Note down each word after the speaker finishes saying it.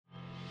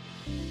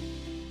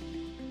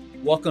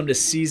Welcome to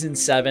Season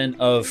 7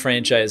 of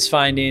Franchise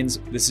Findings.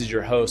 This is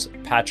your host,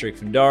 Patrick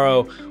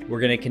Findaro.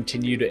 We're going to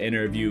continue to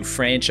interview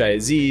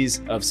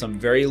franchisees of some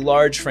very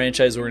large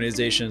franchise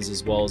organizations,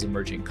 as well as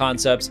emerging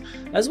concepts,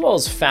 as well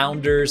as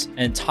founders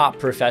and top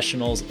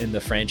professionals in the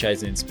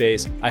franchising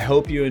space. I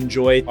hope you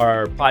enjoy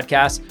our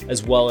podcast,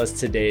 as well as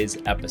today's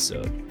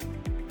episode.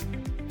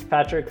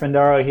 Patrick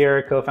Findaro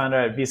here, co-founder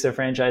at Visa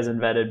Franchise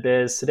and Vetted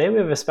Biz. Today we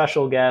have a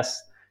special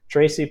guest,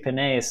 Tracy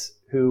Panase,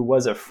 who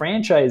was a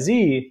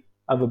franchisee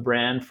of a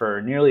brand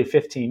for nearly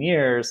 15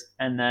 years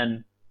and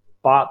then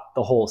bought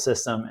the whole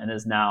system and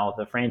is now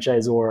the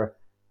franchisor,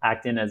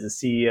 acting as the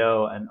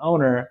CEO and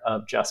owner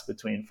of Just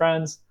Between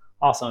Friends,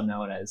 also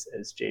known as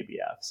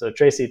JBF. So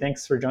Tracy,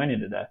 thanks for joining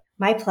today.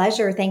 My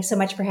pleasure. Thanks so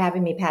much for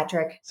having me,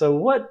 Patrick. So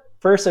what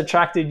first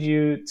attracted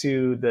you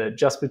to the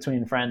Just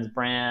Between Friends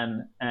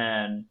brand,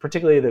 and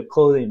particularly the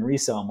clothing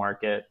resale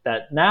market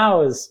that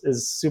now is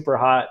super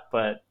hot,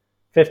 but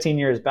 15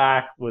 years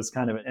back was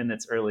kind of in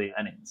its early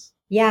innings?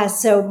 Yeah,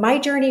 so my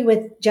journey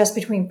with Just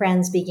Between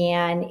Friends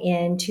began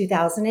in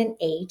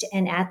 2008.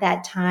 And at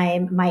that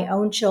time, my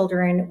own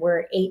children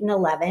were 8 and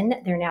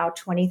 11. They're now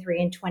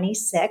 23 and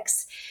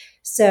 26.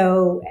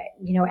 So,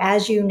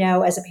 as you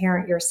know, as a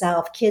parent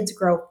yourself, kids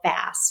grow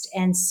fast.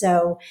 And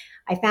so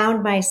I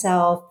found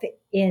myself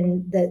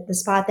in the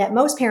spot that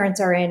most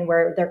parents are in,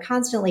 where they're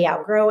constantly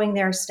outgrowing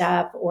their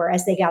stuff, or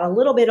as they got a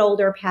little bit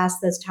older past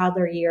those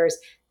toddler years,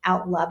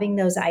 out loving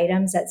those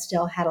items that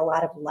still had a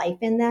lot of life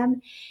in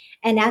them.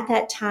 And at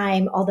that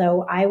time,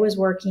 although I was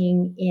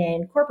working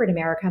in corporate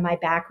America, my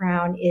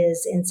background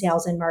is in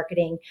sales and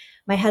marketing.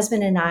 My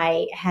husband and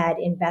I had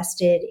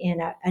invested in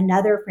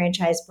another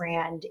franchise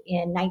brand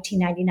in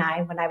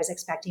 1999 when I was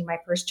expecting my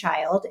first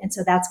child. And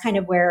so that's kind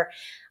of where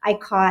I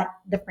caught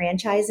the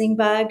franchising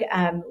bug.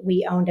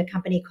 We owned a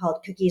company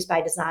called Cookies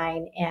by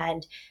Design,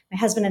 and my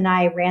husband and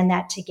I ran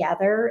that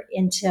together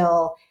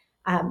until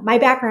my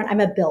background, I'm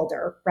a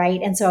builder,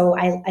 right? And so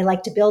I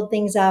like to build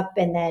things up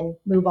and then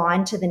move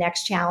on to the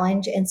next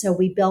challenge. And so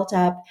we built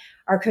up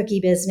our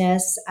cookie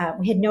business.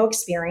 We had no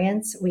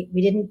experience. We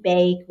didn't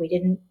bake. We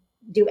didn't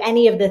do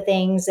any of the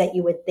things that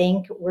you would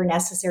think were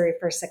necessary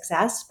for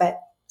success, but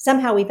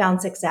somehow we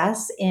found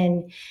success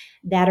in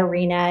that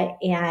arena.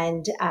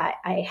 And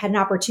I had an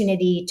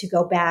opportunity to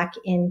go back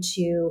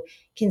into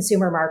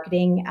consumer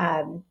marketing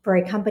for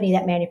a company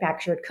that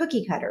manufactured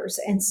cookie cutters.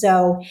 And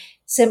so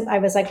I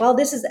was like, well,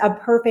 this is a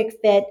perfect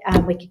fit.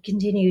 We could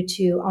continue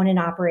to own and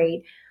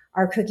operate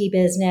our cookie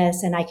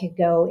business, and I could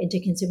go into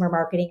consumer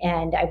marketing.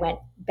 And I went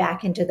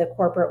back into the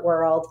corporate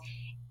world.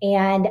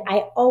 And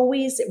I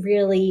always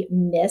really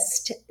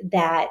missed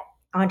that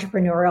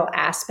entrepreneurial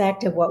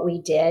aspect of what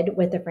we did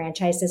with the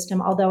franchise system.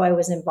 Although I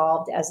was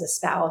involved as a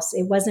spouse,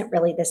 it wasn't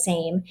really the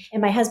same.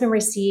 And my husband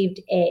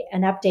received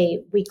an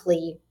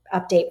weekly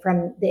update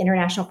from the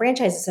International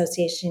Franchise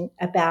Association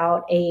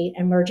about an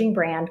emerging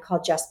brand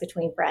called Just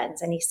Between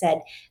Friends. And he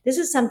said, this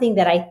is something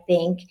that I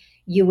think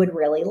you would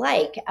really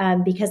like,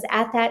 because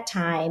at that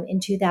time in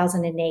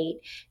 2008,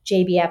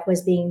 JBF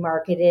was being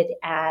marketed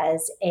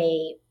as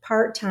a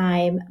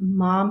part-time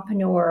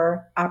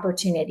mompreneur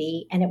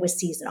opportunity, and it was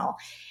seasonal.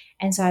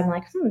 And so I'm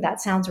like, that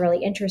sounds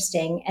really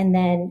interesting. And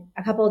then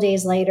a couple of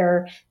days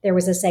later, there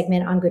was a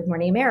segment on Good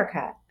Morning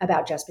America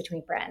about Just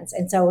Between Friends.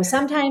 And so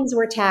sometimes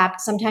we're tapped,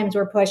 sometimes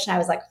we're pushed. And I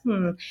was like,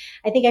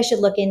 I think I should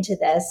look into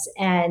this.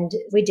 And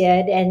we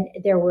did. And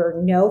there were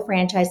no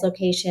franchise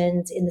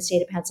locations in the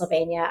state of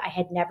Pennsylvania. I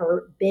had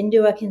never been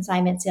to a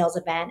consignment sales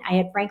event. I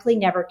had frankly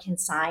never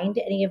consigned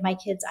any of my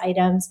kids'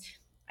 items.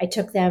 I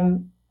took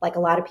them, like a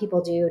lot of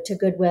people do, to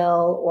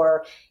Goodwill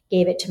or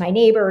gave it to my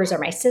neighbors or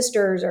my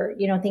sisters or,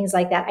 things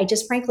like that. I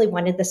just frankly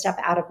wanted the stuff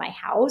out of my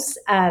house.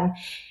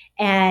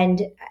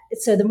 And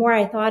so the more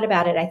I thought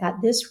about it, I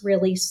thought this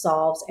really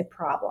solves a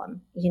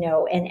problem,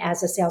 and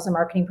as a sales and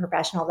marketing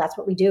professional, that's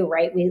what we do,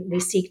 right? We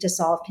seek to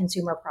solve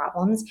consumer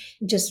problems.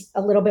 Just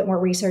a little bit more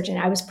research. And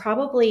I was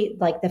probably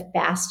like the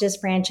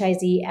fastest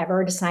franchisee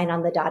ever to sign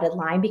on the dotted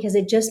line because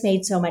it just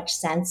made so much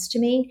sense to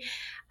me.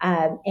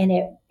 And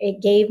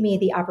it gave me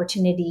the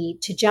opportunity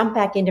to jump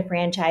back into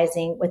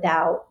franchising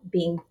without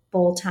being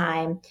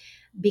full-time,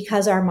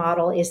 because our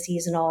model is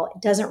seasonal.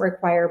 It doesn't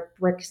require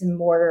bricks and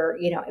mortar.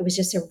 It was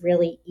just a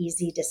really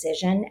easy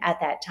decision at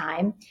that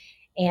time.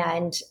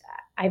 And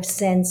I've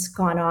since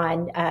gone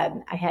on.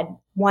 I had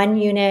 1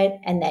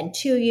 unit and then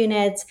 2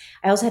 units.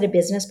 I also had a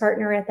business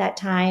partner at that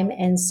time.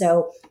 And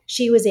so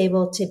she was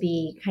able to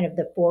be kind of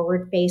the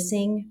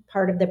forward-facing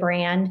part of the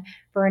brand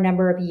for a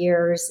number of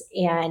years.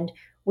 And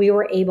we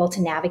were able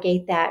to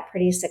navigate that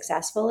pretty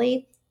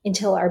successfully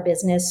until our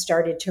business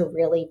started to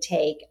really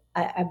take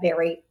a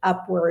very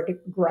upward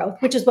growth,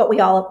 which is what we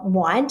all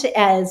want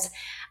as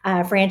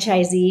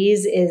franchisees,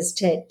 is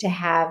to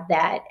have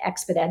that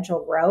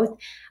exponential growth.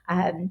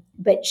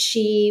 But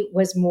she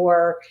was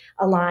more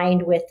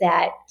aligned with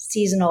that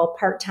seasonal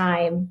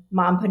part-time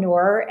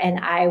mompreneur. And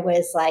I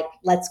was like,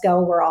 let's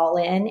go, we're all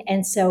in.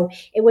 And so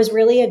it was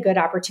really a good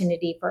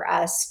opportunity for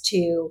us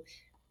to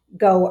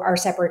go our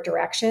separate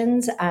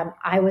directions.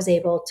 I was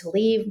able to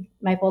leave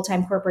my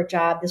full-time corporate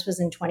job. This was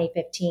in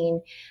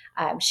 2015.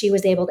 She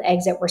was able to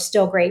exit. We're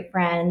still great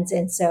friends.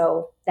 And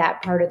so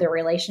that part of the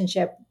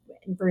relationship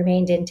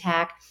remained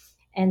intact.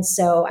 And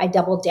so I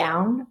doubled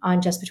down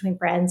on Just Between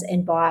Friends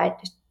and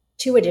bought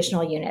 2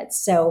 additional units.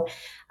 So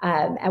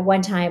at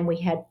one time, we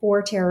had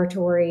 4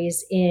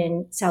 territories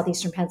in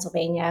southeastern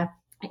Pennsylvania.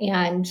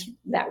 And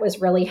that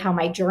was really how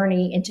my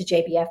journey into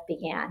JBF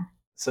began.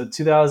 So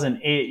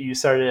 2008, you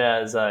started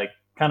as a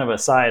kind of a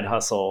side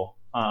hustle,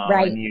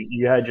 Right. and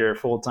you had your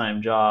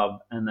full-time job,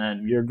 and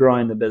then you're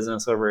growing the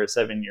business over a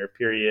 7-year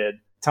period.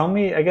 Tell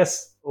me, I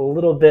guess, a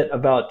little bit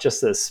about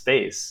just the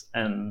space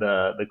and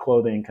the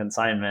clothing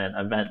consignment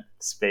event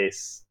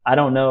space. I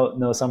don't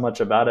know so much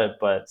about it,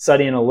 but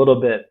studying a little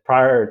bit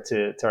prior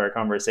to our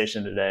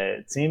conversation today,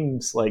 it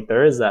seems like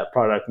there is that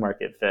product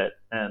market fit,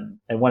 and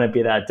it wouldn't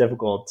be that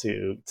difficult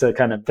to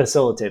kind of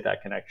facilitate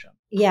that connection.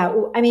 Yeah,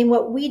 I mean,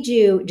 what we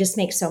do just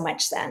makes so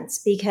much sense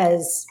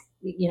because,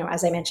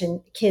 as I mentioned,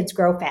 kids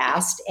grow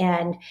fast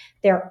and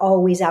they're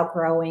always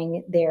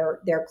outgrowing their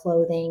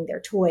clothing,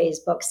 their toys,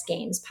 books,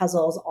 games,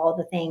 puzzles, all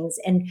the things.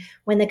 And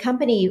when the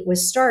company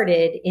was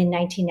started in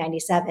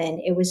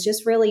 1997, it was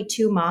just really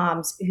 2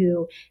 moms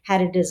who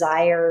had a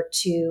desire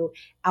to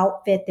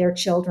outfit their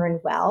children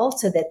well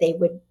so that they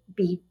would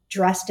be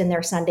dressed in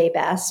their Sunday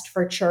best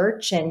for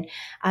church. And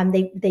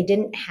they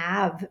didn't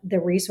have the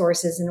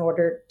resources in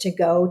order to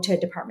go to a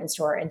department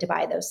store and to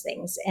buy those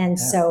things. And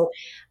so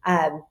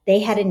they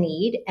had a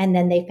need. And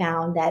then they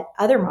found that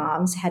other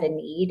moms had a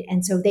need.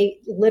 And so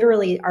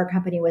our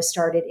company was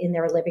started in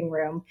their living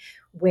room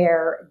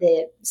where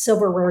the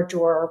silverware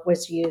drawer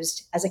was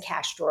used as a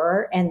cash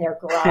drawer and their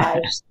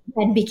garage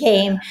and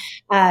became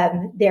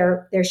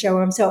their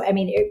showroom. So, I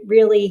mean, it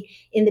really,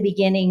 in the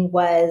beginning,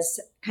 was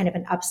kind of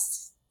an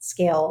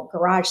upscale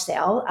garage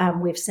sale.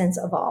 We've since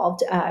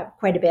evolved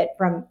quite a bit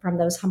from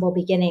those humble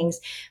beginnings,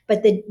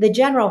 but the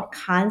general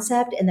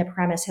concept and the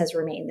premise has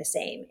remained the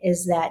same,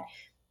 is that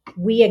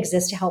we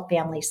exist to help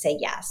families say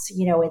yes.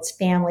 It's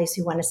families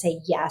who want to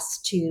say yes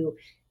to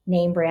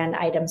name brand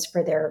items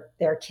for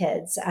their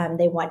kids.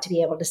 They want to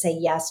be able to say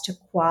yes to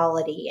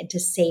quality and to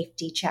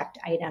safety checked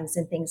items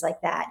and things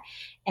like that.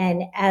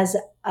 And as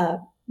a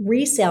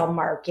resale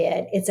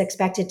market, it's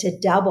expected to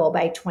double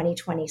by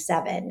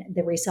 2027.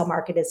 The resale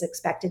market is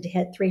expected to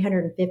hit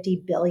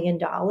 $350 billion.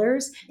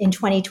 In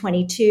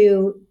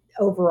 2022,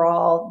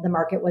 overall, the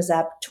market was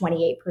up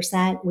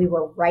 28%. We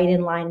were right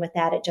in line with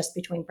that at Just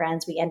Between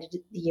Friends. We ended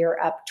the year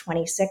up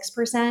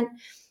 26%.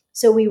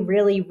 So we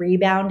really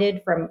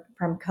rebounded from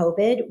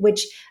COVID,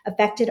 which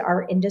affected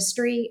our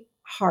industry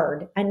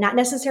hard, and not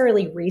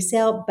necessarily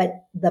resale,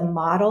 but the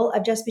model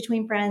of Just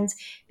Between Friends,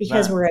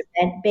 because we're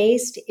event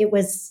based. It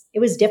was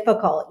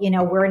difficult.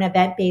 We're an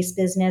event based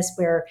business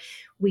where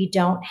we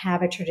don't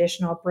have a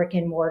traditional brick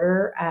and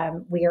mortar.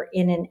 We are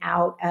in and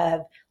out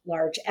of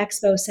large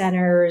expo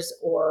centers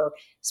or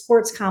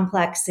sports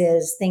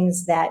complexes,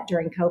 things that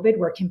during COVID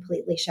were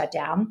completely shut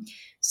down.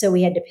 So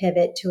we had to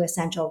pivot to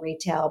essential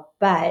retail,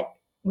 but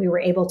we were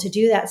able to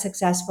do that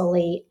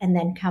successfully and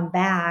then come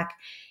back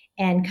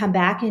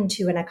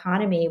into an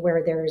economy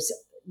where there's,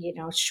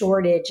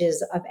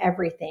 shortages of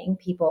everything,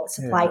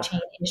 supply chain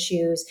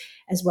issues,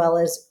 as well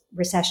as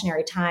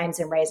recessionary times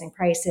and rising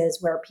prices,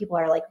 where people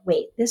are like,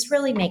 wait, this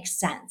really makes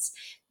sense.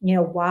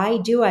 Why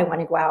do I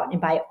want to go out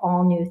and buy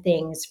all new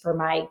things for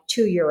my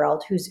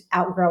 2-year-old who's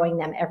outgrowing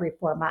them every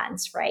 4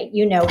 months, right?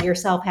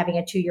 Yourself having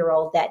a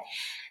 2-year-old,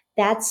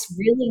 that's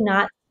really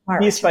not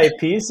smart. Piece by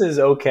piece is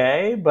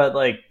okay, but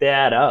they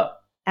add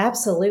up.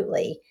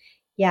 Absolutely.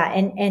 Yeah.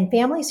 And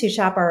families who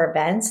shop our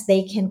events,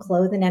 they can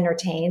clothe and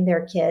entertain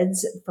their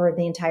kids for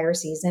the entire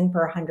season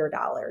for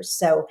 $100.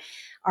 So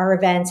our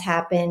events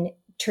happen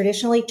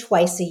traditionally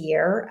twice a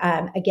year.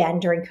 Again,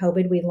 during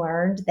COVID, we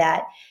learned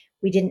that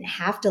we didn't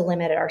have to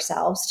limit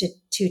ourselves to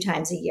 2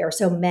 times a year.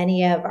 So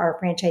many of our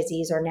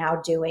franchisees are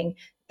now doing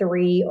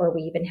 3, or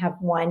we even have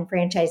one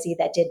franchisee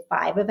that did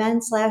 5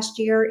 events last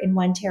year in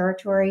one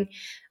territory.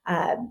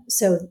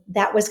 So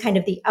that was kind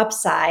of the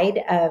upside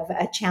of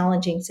a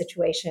challenging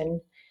situation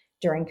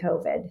during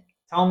COVID.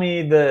 Tell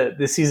me the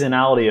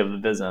seasonality of the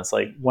business.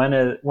 When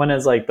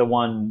is the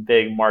one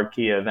big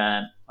marquee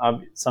event?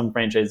 Some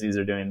franchisees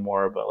are doing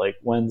more, but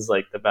when's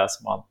the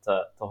best month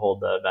to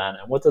hold the event,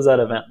 and what does that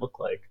event look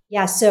like?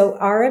 Yeah, so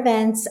our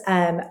events,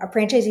 our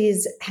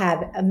franchisees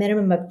have a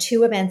minimum of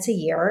 2 events a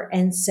year,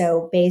 and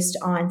so based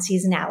on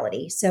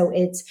seasonality. So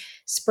it's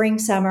spring,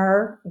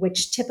 summer,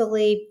 which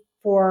typically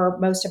for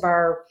most of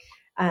our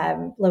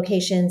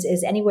locations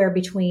is anywhere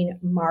between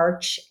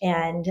March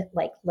and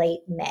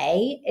late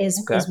May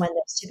is when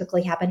those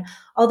typically happen.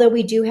 Although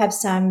we do have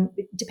some,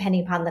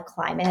 depending upon the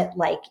climate,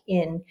 like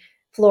in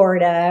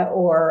Florida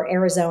or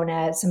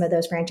Arizona, some of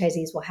those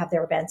franchisees will have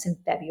their events in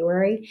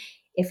February.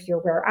 If you're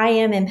where I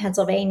am in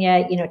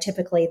Pennsylvania,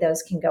 typically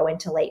those can go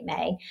into late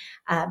May.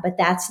 But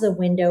that's the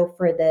window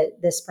for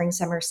the spring,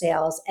 summer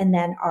sales. And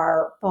then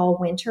our fall,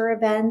 winter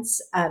events,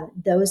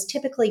 those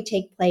typically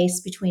take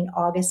place between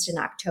August and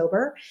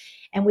October.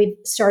 And we've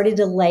started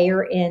to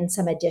layer in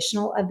some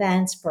additional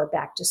events for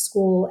back to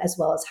school as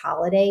well as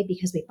holiday,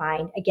 because we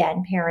find,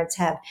 again,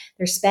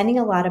 they're spending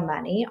a lot of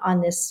money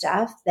on this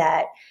stuff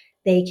that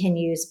they can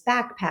use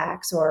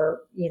backpacks or,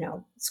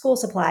 school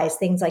supplies,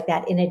 things like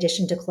that, in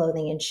addition to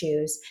clothing and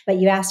shoes. But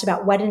you asked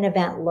about what an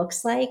event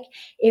looks like.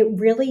 It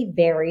really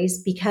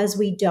varies because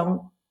we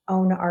don't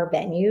own our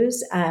venues.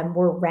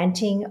 We're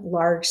renting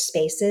large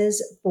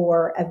spaces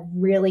for a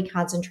really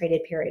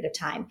concentrated period of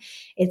time.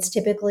 It's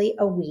typically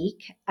a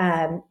week,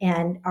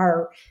 and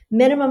our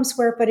minimum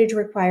square footage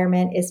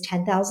requirement is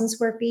 10,000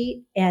 square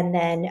feet. And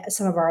then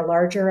some of our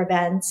larger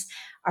events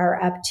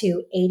are up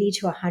to 80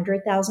 to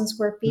 100,000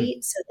 square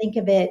feet. So think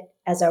of it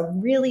as a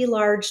really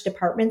large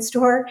department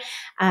store.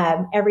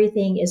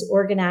 Everything is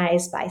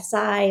organized by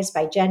size,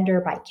 by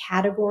gender, by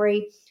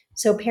category.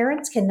 So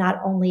parents can not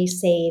only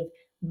save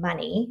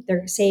money,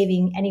 they're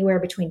saving anywhere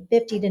between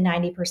 50 to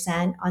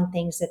 90% on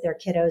things that their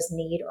kiddos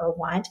need or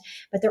want,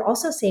 but they're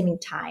also saving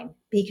time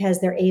because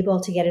they're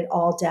able to get it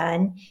all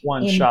done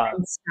One in shot.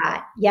 one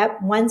spot.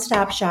 Yep,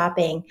 one-stop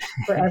shopping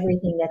for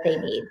everything that they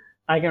need.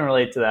 I can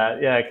relate to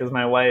that. Yeah, because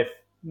my wife,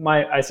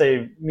 I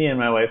say me and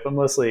my wife, but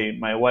mostly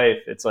my wife,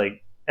 it's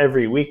like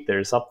every week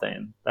there's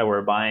something that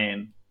we're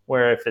buying.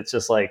 Where if it's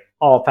just like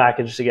all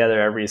packaged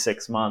together every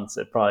 6 months,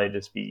 it'd probably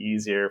just be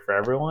easier for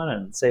everyone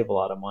and save a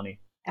lot of money.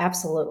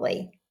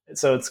 Absolutely.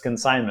 So it's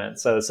consignment.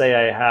 So say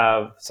I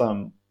have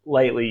some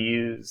lightly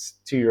used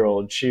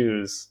 2-year-old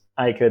shoes,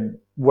 I could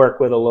work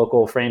with a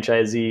local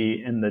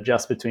franchisee in the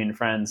Just Between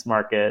Friends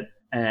market.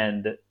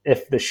 And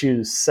if the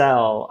shoes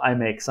sell, I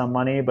make some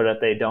money, but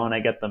if they don't, I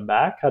get them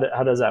back.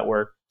 How does that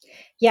work?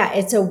 Yeah,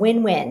 it's a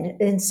win-win.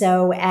 And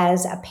so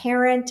as a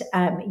parent,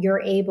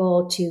 you're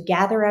able to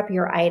gather up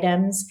your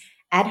items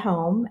at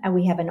home. And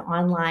we have an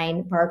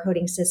online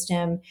barcoding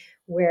system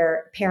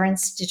where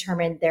parents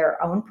determine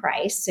their own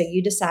price. So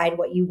you decide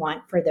what you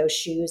want for those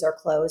shoes or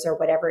clothes or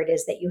whatever it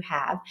is that you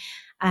have.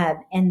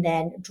 And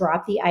then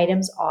drop the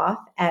items off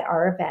at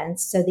our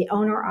events. So the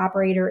owner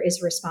operator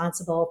is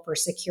responsible for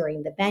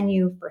securing the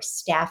venue, for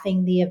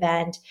staffing the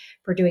event,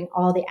 for doing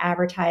all the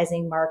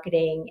advertising,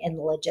 marketing, and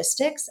the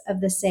logistics of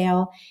the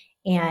sale.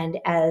 And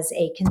as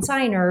a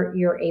consignor,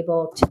 you're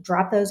able to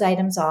drop those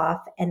items off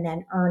and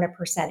then earn a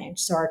percentage.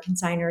 So our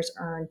consignors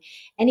earn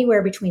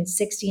anywhere between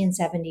 60 and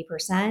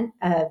 70%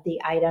 of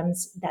the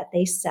items that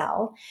they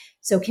sell.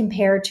 So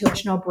compared to a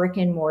traditional brick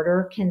and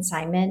mortar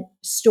consignment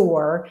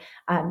store,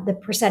 the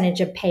percentage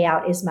of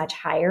payout is much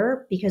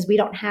higher because we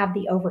don't have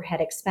the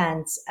overhead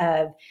expense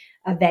of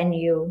a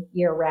venue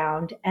year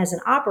round. As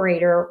an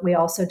operator, we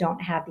also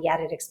don't have the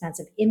added expense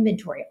of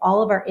inventory.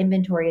 All of our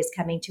inventory is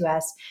coming to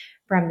us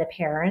from the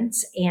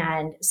parents.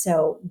 And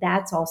so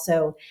that's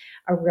also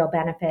a real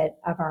benefit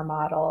of our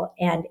model.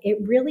 And it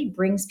really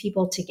brings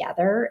people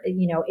together.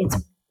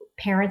 It's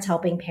parents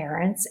helping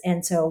parents.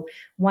 And so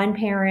one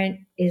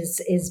parent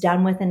is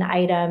done with an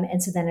item.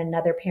 And so then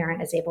another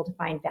parent is able to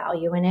find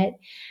value in it.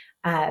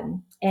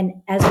 And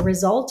as a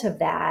result of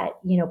that,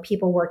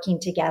 people working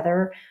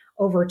together,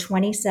 over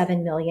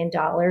 $27 million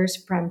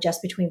from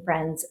Just Between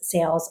Friends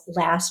sales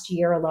last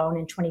year alone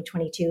in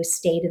 2022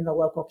 stayed in the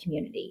local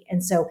community.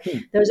 And so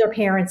those are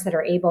parents that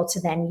are able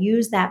to then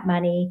use that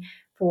money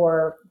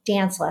for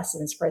dance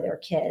lessons for their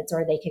kids,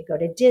 or they could go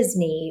to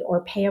Disney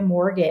or pay a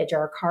mortgage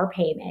or a car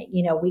payment.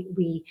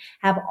 We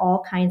have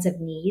all kinds of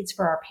needs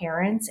for our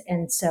parents.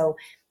 And so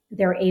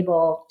they're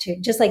able to,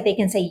 just like they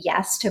can say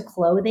yes to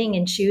clothing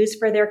and shoes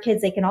for their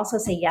kids, they can also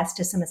say yes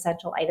to some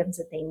essential items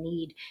that they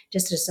need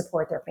just to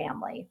support their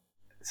family.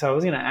 So I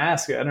was going to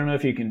ask, I don't know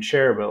if you can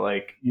share, but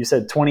like you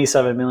said,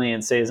 27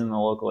 million stays in the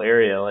local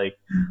area. Like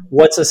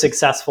what's a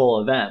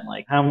successful event?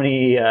 Like how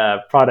many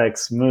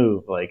products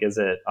move? Like, is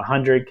it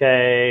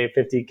 100K,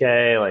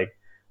 50K? Like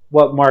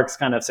what marks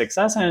kind of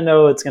success? And I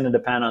know it's going to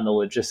depend on the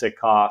logistic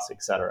costs,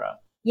 et cetera.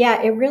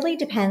 Yeah, it really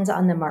depends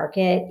on the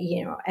market.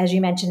 As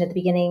you mentioned at the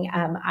beginning,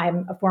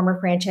 I'm a former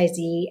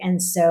franchisee.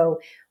 And so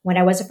when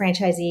I was a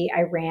franchisee,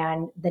 I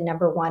ran the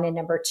number 1 and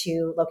number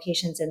 2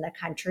 locations in the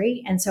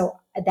country. And so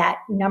that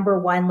number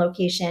 1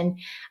 location,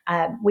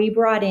 we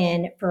brought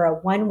in for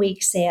a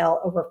 1-week sale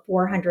over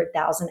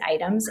 400,000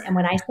 items. And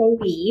when I say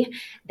we,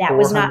 that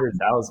was not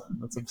 400,000.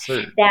 That's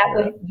absurd.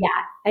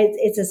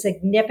 It's a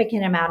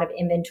significant amount of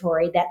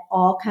inventory that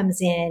all comes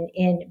in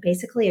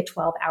basically a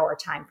 12-hour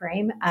time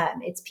frame.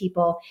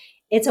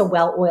 It's a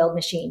well-oiled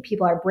machine.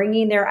 People are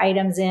bringing their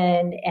items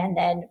in and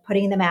then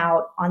putting them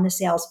out on the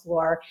sales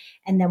floor.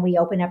 And then we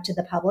open up to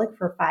the public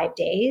for 5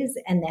 days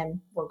and then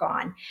we're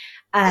gone.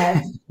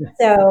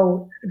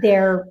 So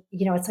they're,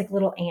 it's like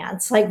little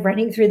ants, like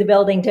running through the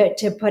building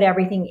to put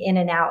everything in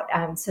and out.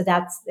 So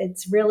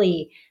it's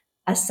really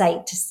a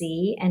sight to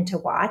see and to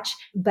watch.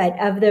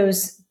 But of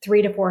those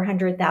 300,000 to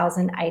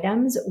 400,000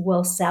 items,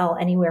 we'll sell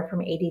anywhere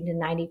from 80 to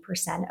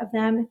 90% of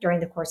them during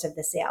the course of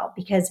the sale,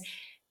 because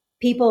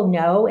people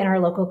know in our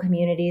local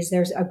communities,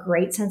 there's a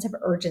great sense of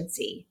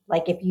urgency.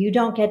 Like if you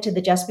don't get to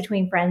the Just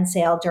Between Friends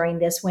sale during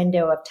this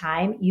window of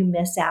time, you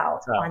miss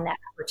out on that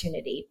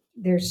opportunity.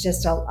 there's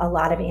just a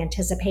lot of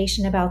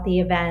anticipation about the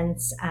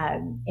events,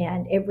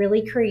 and it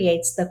really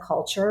creates the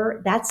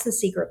culture. That's the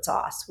secret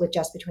sauce with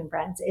Just Between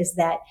Friends, is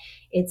that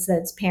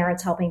it's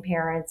parents helping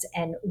parents,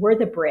 and we're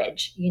the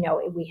bridge.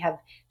 We have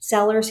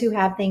sellers who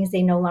have things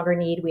they no longer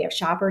need. We have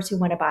shoppers who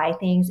want to buy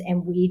things,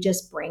 and we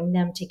just bring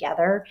them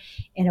together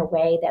in a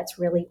way that's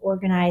really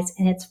organized,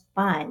 and it's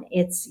fun.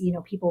 It's,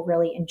 people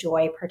really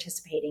enjoy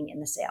participating in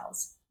the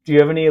sales. Do you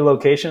have any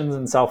locations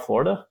in South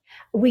Florida?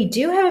 We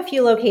do have a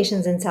few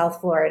locations in South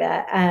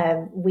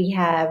Florida. We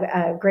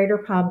have Greater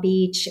Palm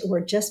Beach.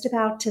 We're just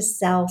about to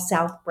sell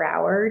South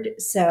Broward.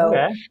 So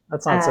Okay,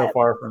 that's not so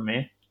far from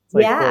me.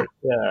 It's yeah,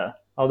 yeah,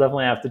 I'll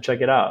definitely have to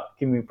check it out.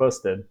 Keep me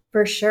posted.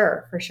 for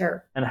sure, for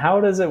sure. And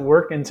how does it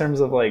work in terms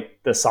of like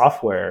the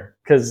software?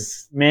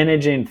 Because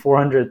managing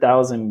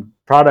 400,000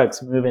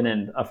 products moving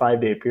in a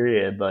 5-day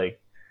period, like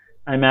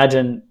I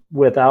imagine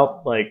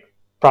without like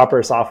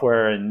proper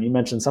software, and you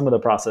mentioned some of the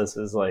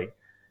processes, like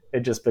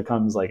it just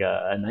becomes like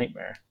a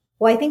nightmare.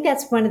 Well, I think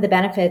that's one of the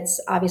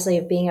benefits, obviously,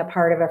 of being a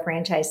part of a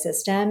franchise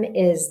system,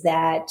 is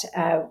that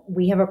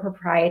we have a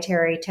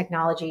proprietary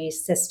technology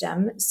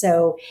system.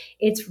 So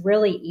it's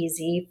really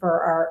easy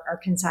for our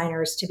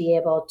consignors to be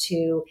able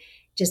to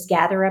just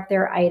gather up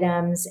their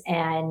items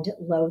and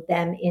load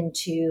them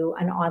into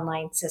an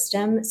online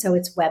system. So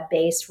it's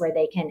web-based, where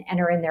they can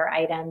enter in their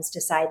items,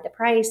 decide the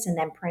price, and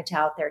then print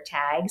out their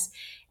tags.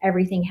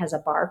 Everything has a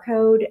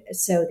barcode,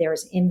 so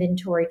there's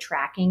inventory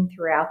tracking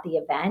throughout the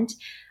event.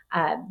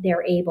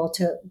 They're able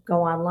to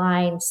go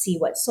online, see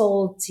what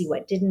sold, see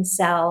what didn't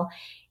sell.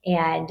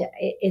 And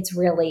it's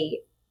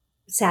really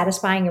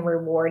satisfying and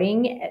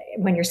rewarding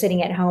when you're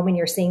sitting at home and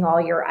you're seeing all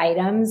your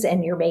items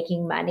and you're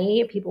making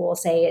money. People will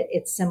say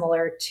it's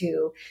similar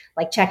to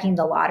like checking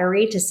the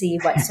lottery to see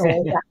what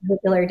sold that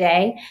particular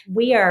day.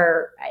 We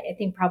are, I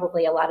think,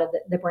 probably a lot of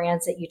the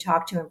brands that you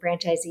talk to and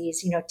franchisees,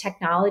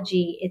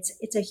 technology,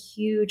 it's a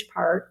huge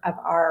part of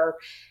our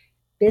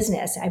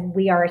business.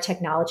 We are a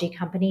technology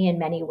company in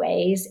many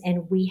ways,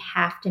 and we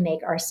have to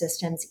make our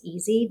systems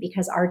easy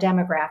because our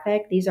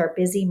demographic, these are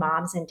busy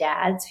moms and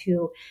dads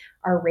who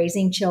are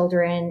raising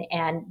children,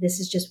 and this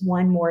is just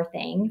one more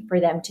thing for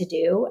them to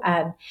do.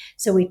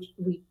 So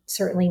we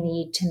certainly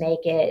need to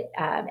make it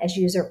as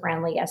user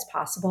friendly as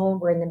possible.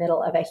 We're in the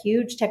middle of a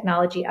huge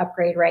technology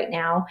upgrade right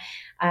now,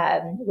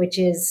 which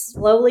is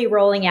slowly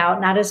rolling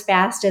out, not as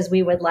fast as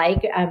we would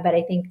like, but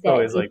I think that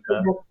Always like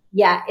that.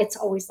 Yeah, it's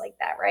always like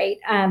that, right?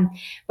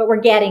 But we're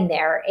getting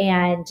there.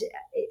 And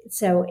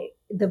so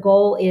the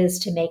goal is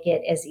to make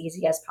it as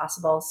easy as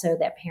possible so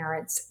that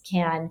parents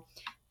can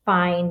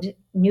find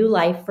new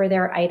life for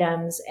their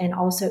items, and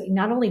also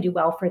not only do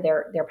well for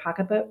their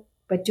pocketbook,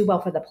 but do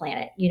well for the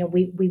planet.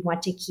 We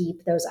want to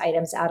keep those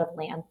items out of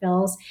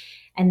landfills.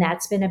 And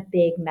that's been a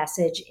big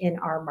message in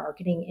our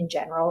marketing in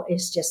general,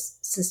 is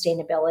just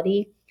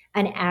sustainability.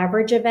 An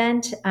average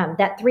event,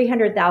 that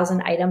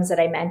 300,000 items that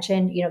I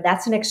mentioned,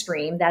 that's an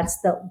extreme. That's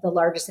the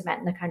largest event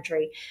in the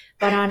country.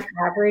 But on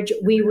average,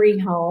 we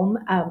rehome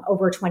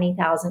over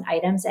 20,000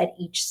 items at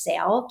each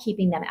sale,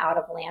 keeping them out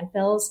of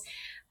landfills.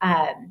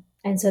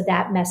 And so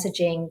that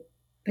messaging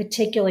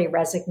particularly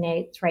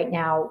resonates right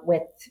now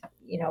with,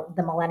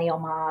 the millennial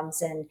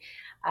moms and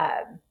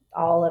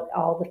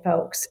all the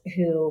folks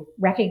who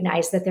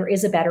recognize that there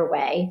is a better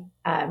way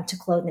to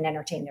clothe and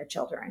entertain their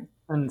children.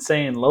 And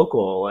saying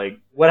local, like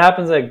what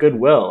happens at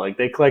Goodwill? Like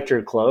they collect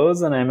your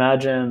clothes, and I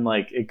imagine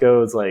like it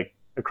goes like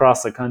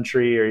across the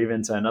country or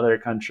even to another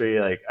country.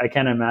 Like I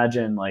can't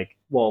imagine like,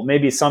 well,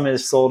 maybe some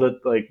is sold at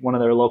like one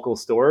of their local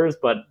stores,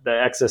 but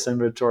the excess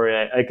inventory,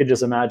 I could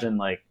just imagine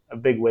like a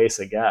big waste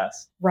of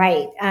gas.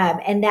 Right.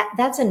 And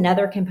that's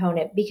another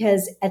component,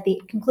 because at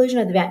the conclusion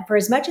of the event, for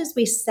as much as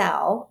we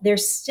sell,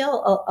 there's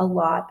still a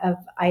lot of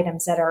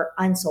items that are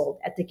unsold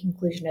at the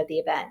conclusion of the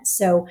event.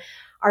 So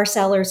our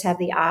sellers have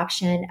the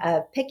option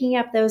of picking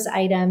up those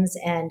items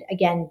and,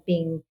 again,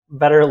 being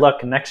better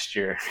luck next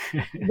year.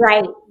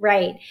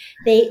 Right.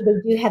 They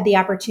do have the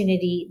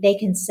opportunity. They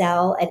can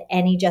sell at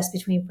any Just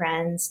Between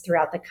Friends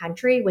throughout the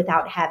country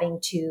without having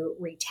to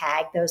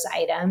retag those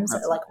items.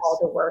 That's like nice. All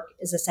the work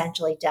is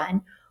essentially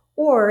done.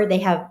 Or they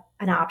have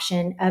an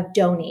option of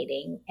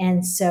donating.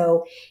 And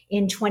so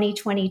in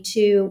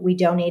 2022, we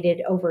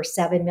donated over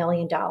 $7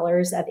 million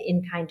of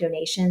in-kind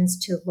donations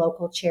to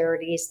local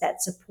charities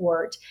that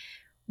support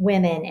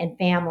women and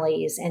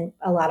families and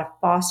a lot of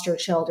foster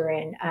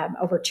children.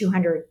 Over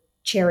 200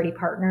 charity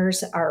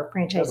partners our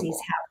franchisees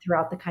have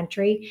throughout the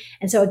country.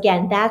 And so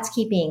again, that's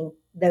keeping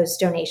those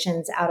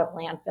donations out of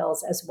landfills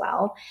as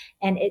well.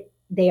 And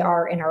they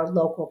are in our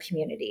local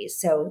communities.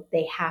 So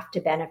they have to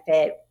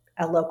benefit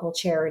a local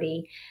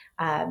charity.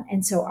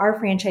 And so our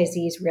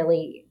franchisees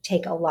really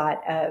take a lot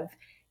of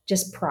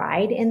just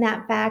pride in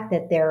that fact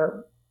that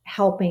they're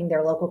helping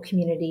their local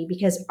community,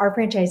 because our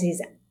franchisees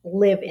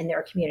live in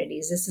their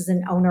communities. This is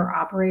an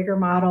owner-operator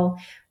model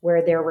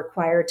where they're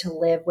required to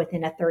live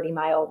within a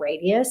 30-mile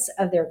radius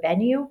of their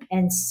venue.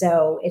 And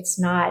so it's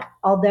not,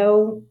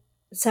 although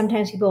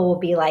sometimes people will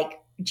be like,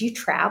 do you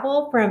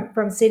travel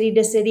from city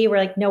to city? We're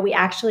like, no, we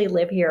actually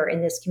live here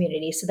in this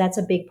community. So that's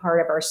a big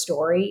part of our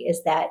story,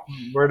 is that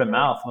Word of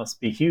mouth must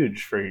be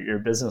huge for your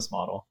business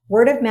model.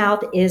 word of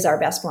mouth is our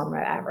best form of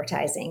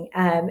advertising,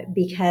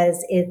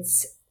 because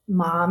it's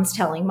moms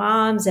telling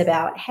moms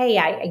about, hey,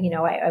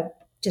 I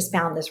just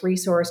found this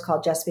resource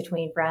called Just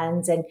Between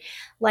Friends. And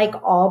like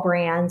all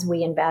brands,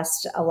 we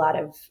invest a lot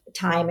of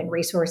time and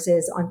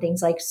resources on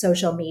things like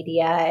social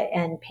media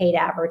and paid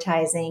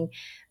advertising.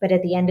 But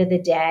at the end of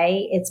the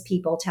day, it's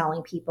people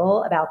telling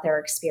people about their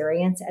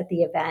experience at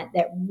the event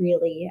that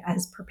really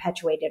has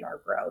perpetuated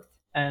our growth.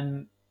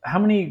 And how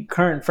many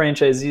current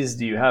franchisees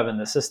do you have in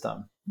the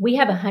system? We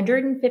have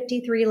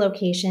 153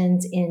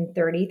 locations in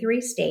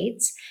 33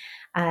 states.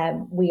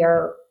 We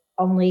are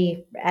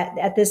only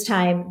at this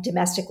time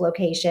domestic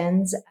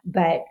locations,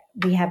 but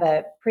we have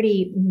a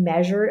pretty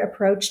measured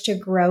approach to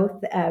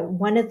growth.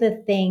 One of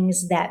the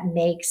things that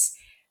makes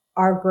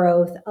our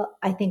growth,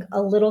 I think,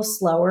 a little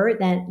slower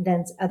than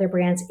other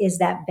brands is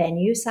that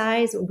venue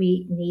size.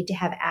 We need to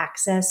have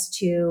access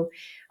to,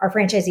 our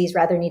franchisees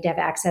rather need to have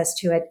access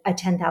to a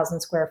 10,000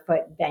 square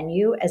foot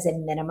venue as a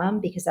minimum,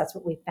 because that's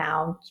what we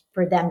found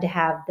for them to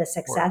have the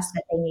success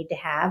that they need to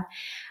have.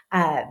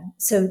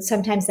 So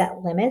sometimes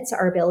that limits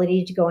our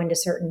ability to go into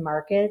certain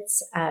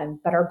markets.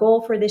 But our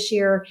goal for this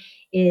year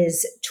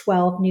is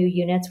 12 new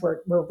units.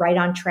 We're right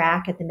on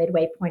track at the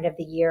midway point of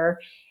the year,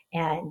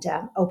 and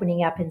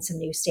opening up in some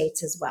new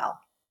states as well.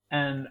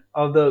 And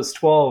of those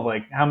 12,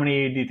 like how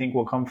many do you think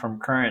will come from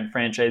current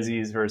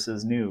franchisees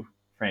versus new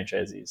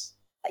franchisees?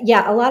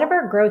 Yeah, a lot of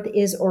our growth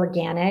is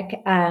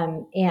organic.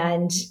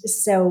 And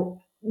so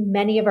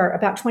many of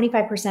about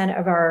 25%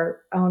 of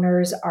our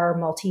owners are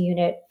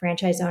multi-unit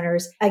franchise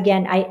owners.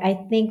 Again,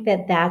 I think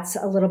that that's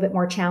a little bit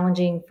more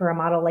challenging for a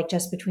model like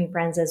Just Between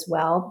Friends as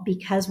well,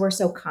 because we're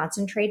so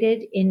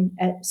concentrated in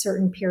a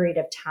certain period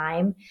of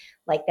time,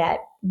 like that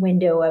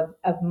window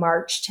of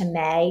March to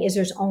May, is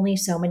there's only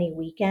so many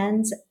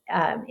weekends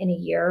in a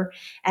year.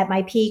 At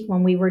my peak,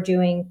 when we were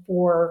doing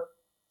 4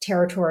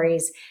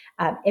 territories,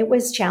 it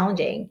was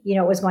challenging.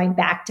 It was going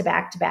back to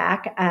back to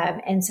back.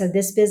 And so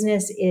this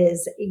business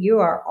is, you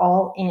are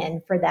all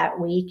in for that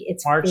week.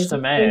 It's March to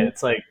May.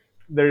 It's like,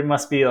 there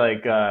must be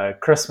like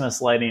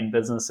Christmas lighting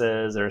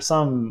businesses or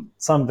some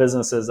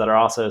businesses that are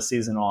also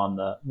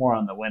seasonal more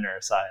on the winter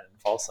side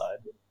and fall side.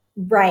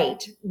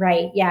 Right.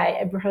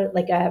 Yeah.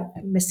 Like a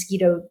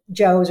Mosquito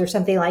Joe's or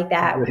something like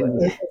that. It's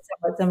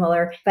somewhat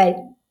similar, but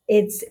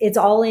it's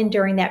all in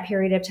during that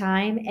period of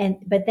time.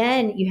 But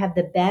then you have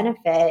the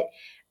benefit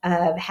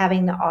of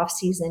having the off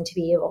season to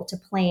be able to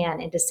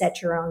plan and to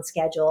set your own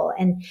schedule.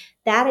 And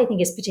that, I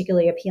think, is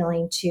particularly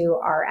appealing to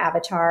our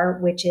avatar,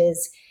 which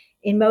is,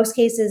 in most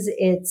cases,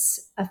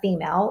 it's a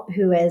female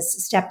who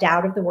has stepped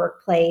out of the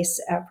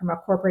workplace from a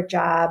corporate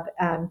job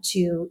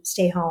to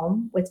stay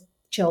home with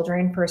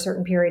children for a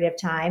certain period of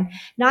time,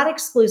 not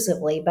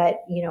exclusively,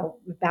 but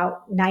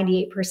about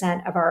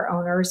 98% of our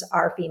owners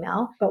are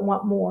female, but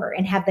want more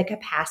and have the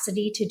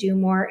capacity to do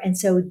more. And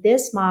so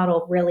this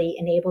model really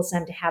enables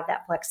them to have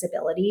that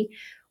flexibility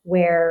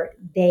where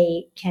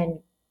they can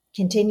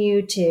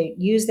continue to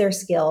use their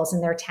skills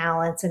and their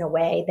talents in a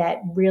way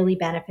that really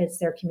benefits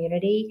their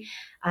community,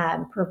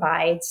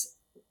 provides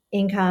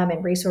income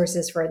and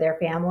resources for their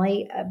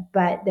family,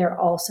 but they're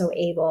also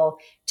able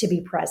to be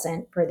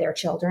present for their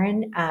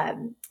children.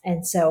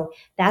 And so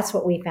that's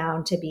what we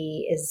found to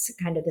be is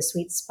kind of the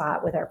sweet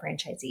spot with our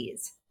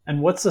franchisees.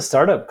 And what's the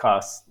startup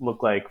cost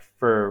look like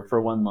for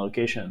one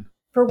location?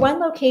 For one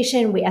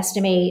location, we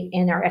estimate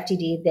in our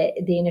FTD that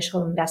the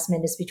initial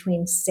investment is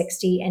between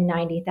 $60,000 and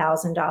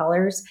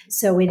 $90,000.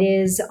 So it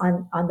is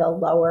on the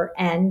lower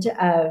end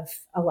of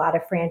a lot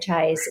of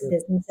franchise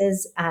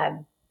businesses.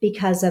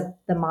 Because of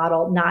the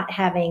model not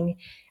having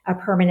a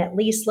permanent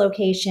lease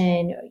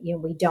location,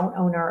 we don't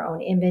own our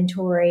own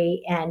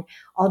inventory. And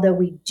although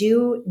we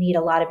do need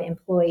a lot of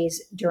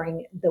employees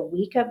during the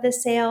week of the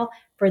sale,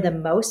 for the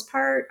most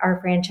part,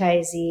 our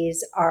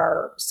franchisees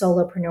are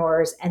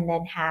solopreneurs and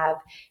then have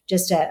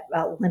just a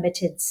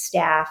limited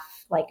staff,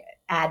 like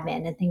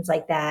admin and things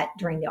like that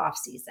during the off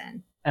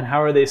season. And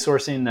how are they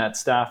sourcing that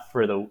staff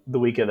for the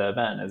week of the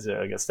event? Is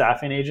there like a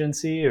staffing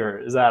agency, or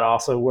is that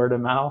also word of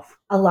mouth?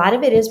 A lot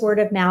of it is word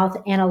of mouth,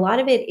 and a lot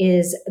of it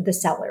is the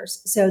sellers.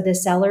 So the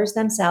sellers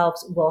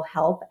themselves will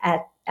help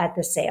at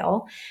the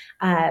sale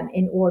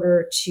in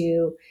order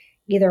to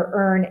either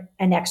earn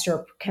an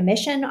extra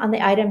commission on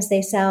the items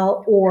they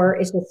sell, or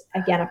it's just,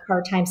 again, a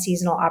part-time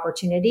seasonal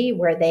opportunity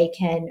where they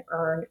can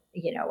earn,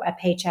 a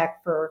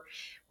paycheck for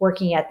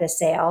working at the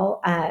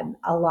sale.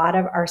 A lot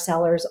of our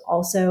sellers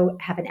also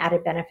have an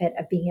added benefit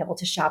of being able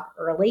to shop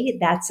early.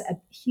 That's a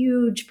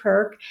huge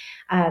perk,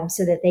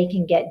 so that they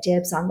can get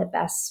dibs on the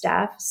best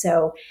stuff.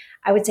 So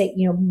I would say,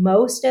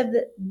 most of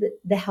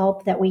the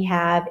help that we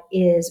have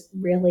is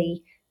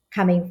really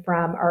coming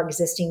from our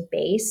existing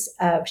base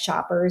of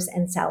shoppers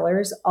and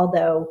sellers,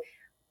 although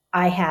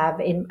I have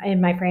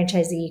in my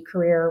franchisee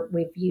career,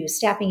 we've used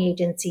staffing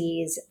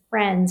agencies,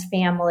 friends,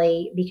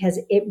 family, because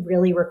it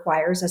really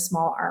requires a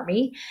small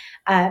army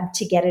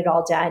to get it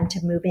all done, to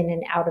move in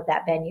and out of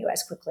that venue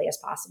as quickly as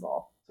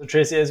possible. So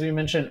Tracy, as we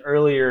mentioned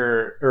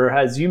earlier, or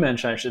as you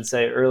mentioned, I should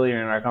say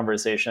earlier in our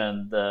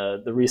conversation,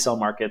 the resale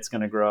market's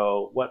going to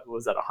grow. What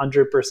was that,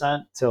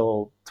 100%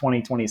 till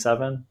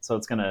 2027? So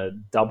it's going to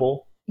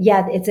double.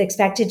 Yeah, it's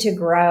expected to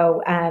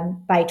grow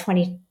by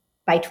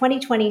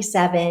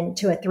 2027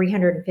 to a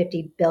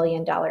 $350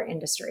 billion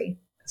industry.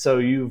 So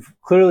you've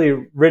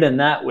clearly ridden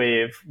that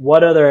wave.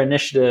 What other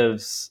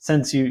initiatives,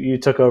 since you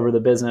took over the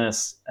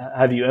business,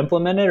 have you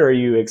implemented, or are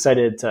you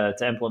excited to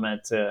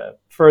implement to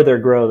further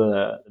grow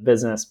the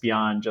business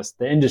beyond just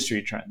the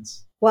industry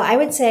trends? Well, I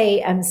would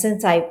say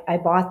since I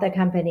bought the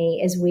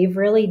company is we've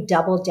really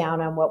doubled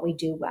down on what we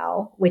do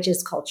well, which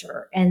is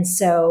culture. And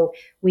so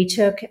we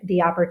took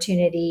the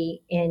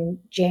opportunity in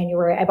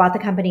January. I bought the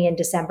company in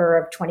December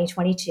of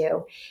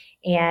 2022,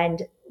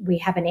 and we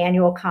have an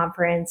annual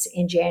conference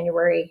in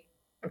January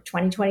of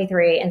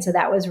 2023. And so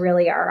that was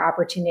really our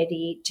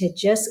opportunity to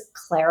just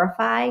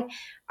clarify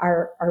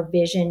our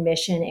vision,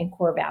 mission, and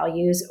core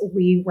values.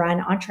 We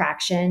run on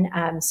traction.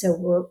 So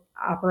we're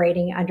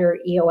operating under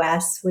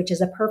EOS, which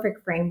is a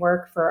perfect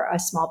framework for a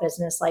small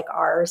business like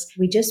ours.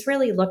 We just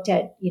really looked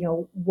at,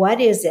 what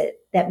is it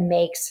that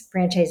makes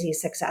franchisees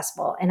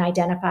successful, and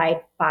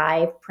identified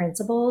 5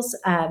 principles.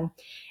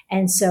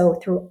 And so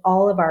through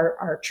all of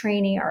our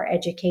training, our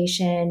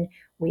education,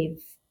 we've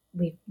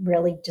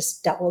really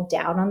just doubled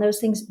down on those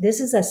things. This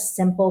is a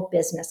simple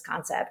business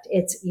concept.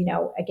 It's,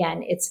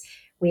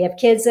 we have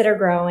kids that are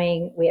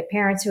growing, we have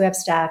parents who have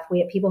stuff, we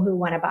have people who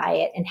want to buy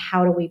it, and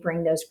how do we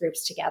bring those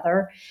groups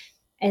together?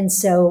 And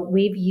so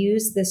we've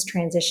used this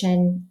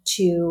transition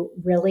to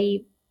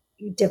really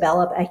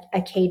develop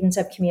a cadence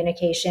of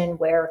communication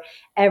where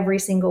every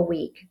single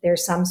week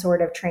there's some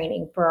sort of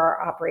training for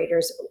our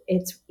operators.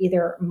 It's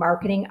either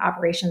marketing,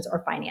 operations,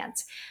 or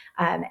finance.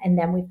 And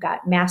then we've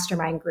got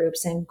mastermind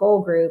groups and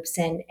goal groups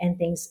and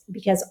things,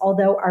 because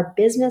although our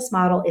business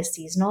model is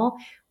seasonal,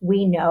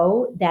 we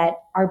know that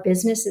our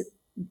business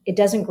it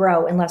doesn't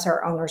grow unless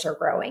our owners are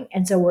growing.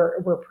 And so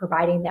we're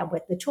providing them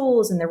with the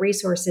tools and the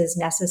resources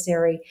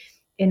necessary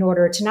in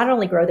order to not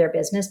only grow their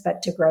business,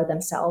 but to grow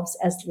themselves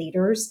as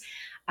leaders.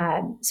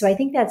 So I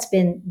think that's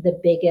been the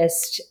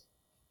biggest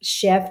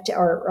shift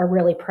or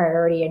really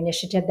priority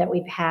initiative that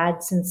we've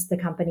had since the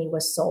company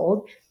was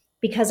sold.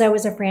 Because I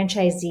was a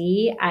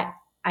franchisee,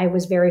 I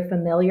was very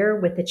familiar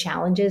with the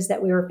challenges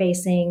that we were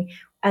facing,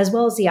 as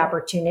well as the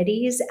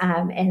opportunities.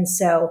 And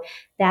so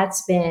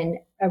that's been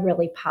a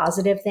really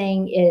positive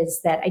thing,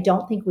 is that I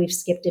don't think we've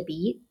skipped a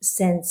beat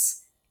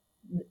since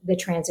the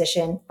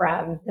transition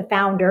from the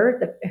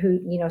founder who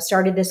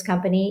started this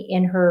company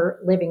in her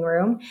living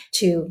room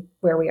to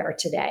where we are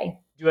today.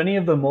 Do any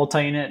of the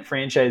multi-unit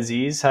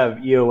franchisees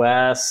have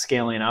EOS,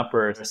 scaling up,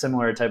 or a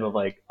similar type of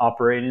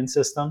operating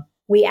system?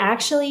 We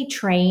actually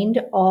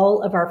trained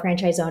all of our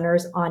franchise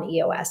owners on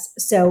EOS.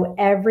 So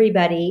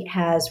everybody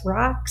has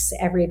rocks,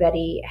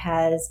 everybody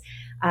has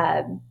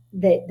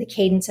the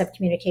cadence of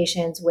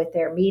communications with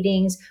their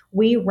meetings.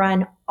 We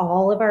run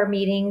all of our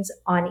meetings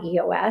on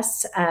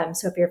EOS.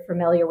 So if you're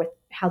familiar with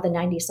how the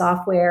 90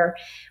 software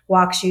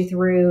walks you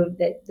through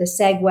the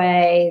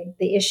segue,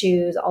 the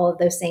issues, all of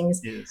those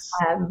things. Yes.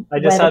 I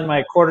just had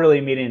my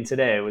quarterly meeting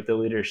today with the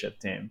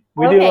leadership team.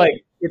 We do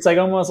it's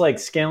almost like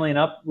scaling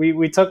up.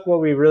 We took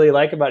what we really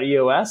like about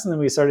EOS, and then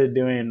we started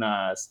doing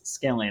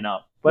scaling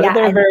up. But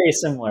they're very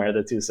similar,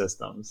 the two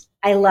systems.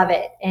 I love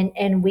it.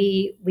 And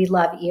we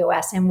love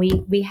EOS, and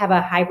we have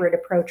a hybrid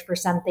approach for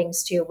some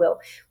things too.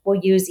 We'll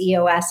use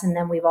EOS, and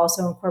then we've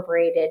also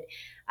incorporated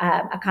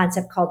a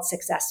concept called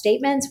success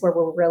statements, where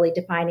we're really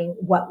defining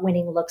what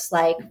winning looks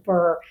like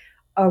for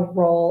a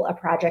role, a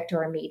project,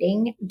 or a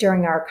meeting.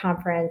 During our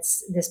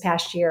conference this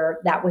past year,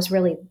 that was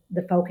really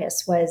the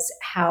focus, was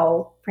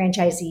how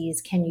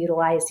franchisees can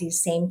utilize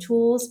these same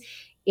tools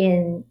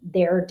in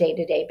their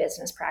day-to-day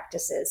business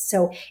practices.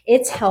 So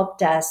it's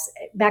helped us,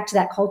 back to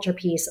that culture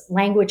piece,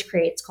 language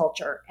creates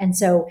culture. And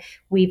so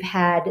we've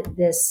had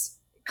this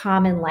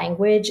common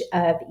language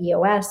of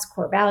EOS,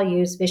 core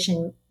values,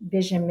 vision,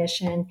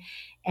 mission,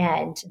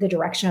 and the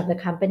direction of the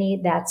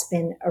company. That's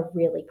been a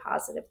really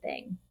positive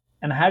thing.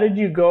 And how did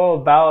you go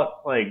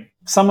about,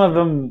 some of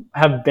them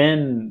have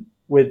been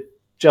with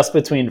Just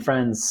Between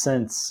Friends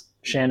since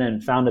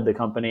Shannon founded the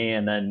company,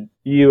 and then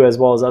you, as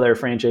well as other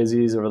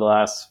franchisees over the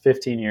last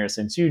 15 years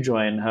since you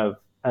joined,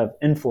 have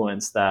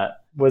influenced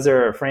that. Was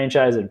there a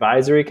franchise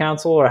advisory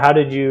council, or how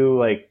did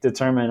you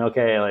determine,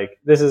 okay,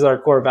 this is our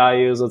core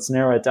values, let's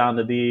narrow it down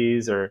to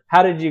these? Or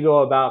how did you go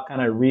about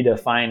kind of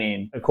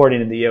redefining, according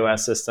to the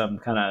EOS system,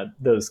 kind of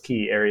those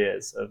key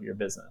areas of your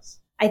business?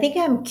 I think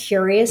I'm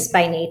curious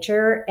by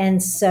nature.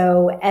 And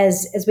so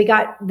as we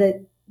got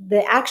the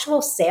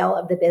actual sale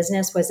of the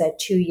business was a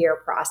 2-year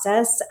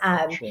process.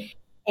 Sure.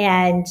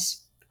 And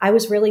I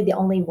was really the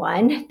only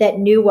one that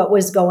knew what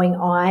was going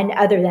on,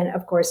 other than,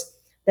 of course,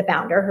 the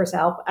founder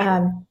herself.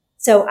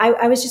 So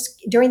I was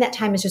just during that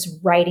time was just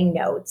writing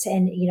notes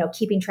and,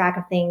 keeping track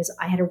of things.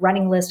 I had a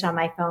running list on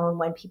my phone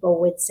when people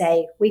would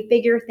say, we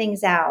figure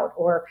things out,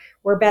 or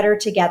we're better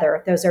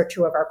together. Those are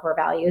two of our core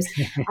values.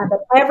 But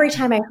every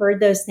time I heard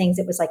those things,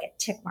 it was like a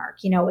tick mark,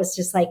 it was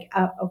just like,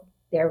 oh,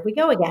 there we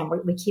go again.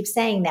 We keep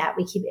saying that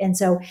and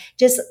so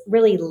just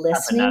really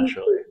listening.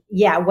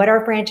 Yeah, what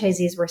our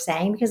franchisees were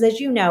saying, because as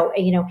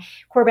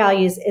core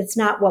values, it's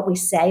not what we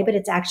say, but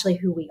it's actually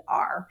who we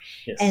are.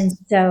 Yes. And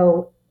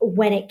so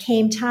when it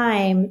came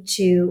time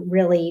to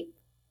really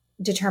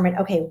determine,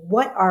 okay,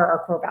 what are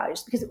our core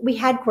values? Because we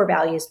had core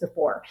values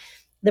before.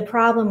 The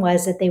problem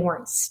was that they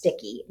weren't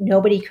sticky.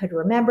 Nobody could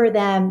remember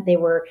them. They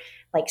were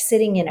like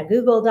sitting in a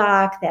Google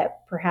Doc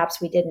that perhaps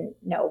we didn't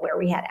know where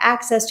we had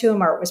access to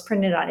them, or it was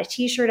printed on a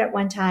t-shirt at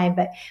one time,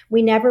 but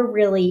we never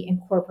really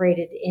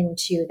incorporated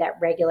into that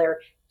regular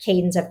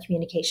cadence of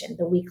communication,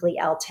 the weekly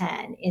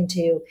L10,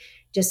 into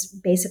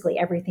just basically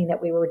everything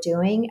that we were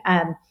doing.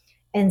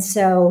 And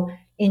so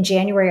in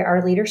January,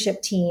 our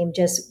leadership team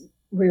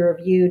we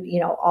reviewed,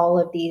 all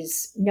of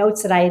these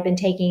notes that I had been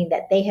taking,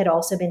 that they had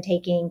also been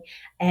taking.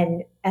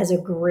 And as a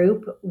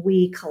group,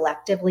 we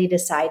collectively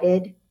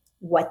decided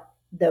what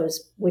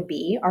those would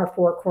be, our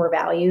 4 core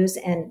values,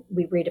 and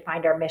we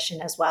redefined our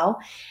mission as well.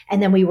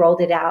 And then we rolled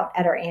it out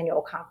at our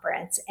annual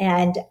conference.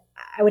 And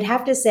I would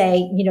have to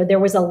say, there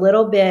was a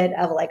little bit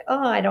of like,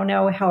 oh, I don't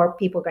know how are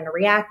people going to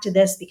react to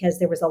this, because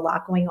there was a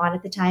lot going on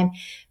at the time,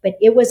 but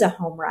it was a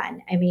home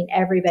run. I mean,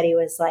 everybody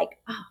was like,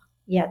 oh,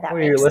 yeah, that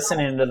makes you're sense.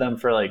 Listening to them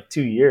for like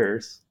 2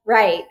 years.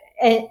 Right.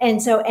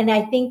 And so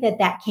I think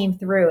that came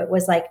through. It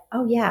was like,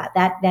 oh yeah,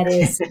 that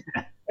is,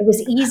 it was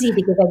easy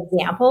to give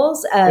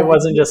examples of. It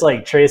wasn't just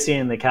like Tracy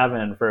in the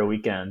cabin for a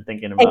weekend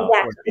thinking about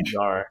what things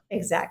are.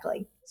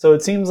 Exactly. So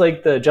it seems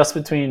like the Just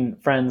Between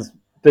Friends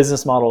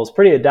business model is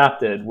pretty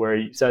adapted, where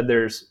you said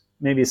there's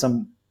maybe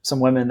some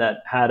women that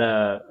had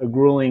a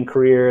grueling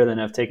career, then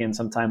have taken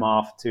some time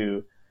off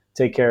to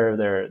take care of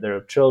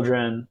their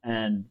children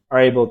and are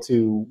able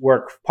to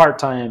work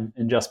part-time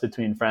in Just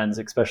Between Friends,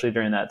 especially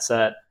during that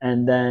set.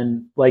 And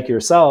then, like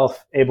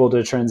yourself, able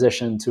to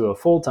transition to a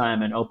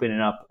full-time and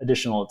opening up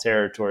additional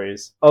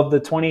territories. Of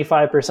the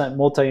 25%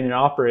 multi-unit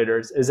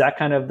operators, is that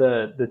kind of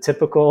the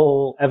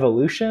typical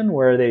evolution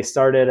where they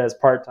started as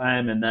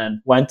part-time and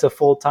then went to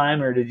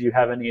full-time, or did you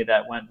have any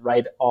that went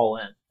right all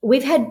in?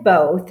 We've had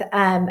both.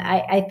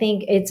 I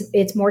think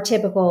it's more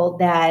typical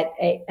that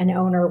an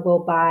owner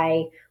will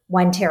buy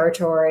one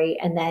territory,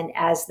 and then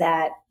as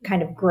that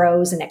kind of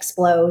grows and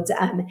explodes,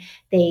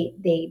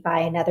 they buy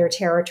another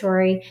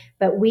territory.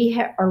 But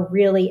we are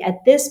really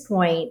at this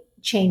point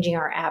changing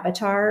our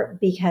avatar,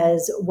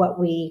 because what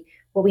we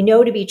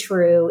know to be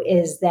true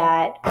is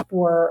that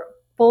for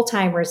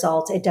full-time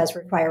results, it does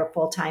require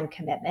full-time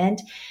commitment.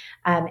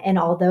 And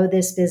although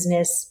this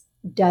business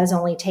does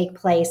only take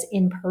place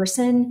in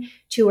person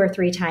 2 or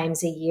 3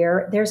 times a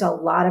year, there's a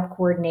lot of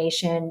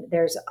coordination.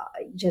 There's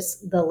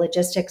just the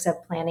logistics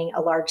of planning a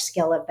large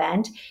scale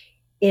event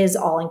is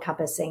all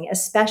encompassing,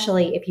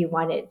 especially if you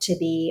want it to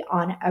be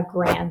on a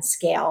grand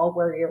scale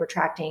where you're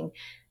attracting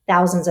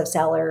thousands of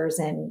sellers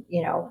and,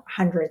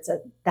 hundreds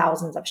of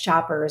thousands of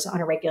shoppers on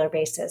a regular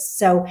basis.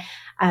 So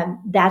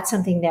that's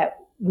something that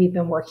we've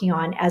been working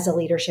on as a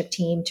leadership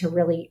team to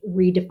really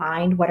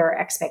redefine what our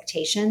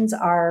expectations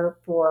are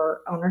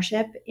for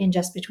ownership in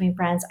Just Between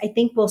Friends. I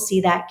think we'll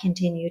see that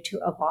continue to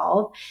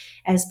evolve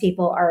as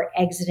people are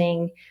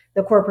exiting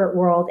the corporate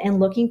world and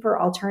looking for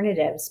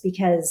alternatives,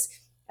 because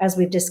as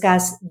we've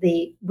discussed,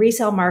 the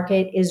resale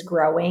market is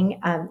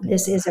growing.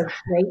 This is a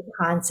great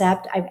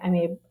concept.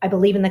 I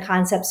believe in the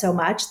concept so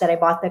much that I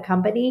bought the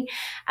company,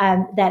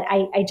 that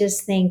I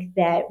just think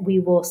that we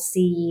will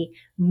see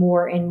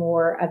more and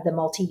more of the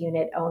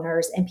multi-unit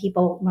owners and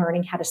people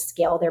learning how to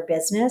scale their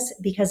business,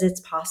 because it's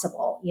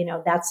possible.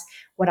 That's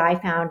what I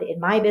found in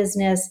my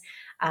business.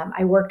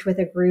 I worked with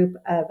a group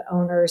of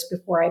owners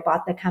before I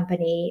bought the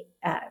company.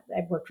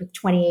 I worked with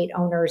 28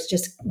 owners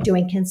just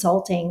doing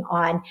consulting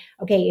on,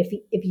 okay,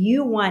 if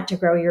you want to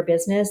grow your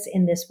business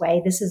in this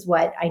way, this is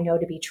what I know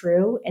to be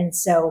true. And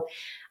so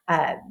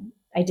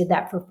I did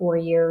that for 4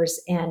 years.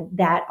 And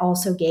that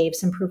also gave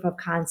some proof of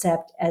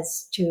concept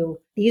as to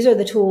these are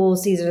the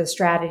tools, these are the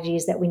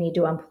strategies that we need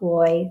to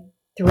employ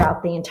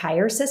throughout the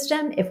entire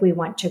system if we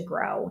want to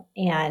grow.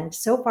 And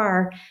so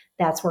far,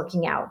 that's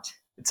working out.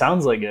 It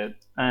sounds like it.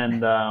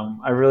 And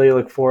I really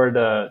look forward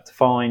to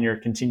following your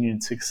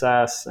continued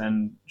success.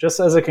 And just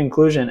as a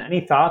conclusion,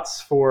 any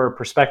thoughts for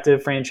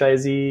prospective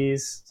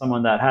franchisees,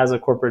 someone that has a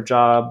corporate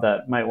job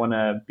that might want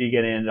to be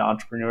getting into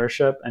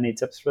entrepreneurship? Any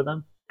tips for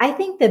them? I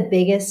think the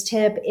biggest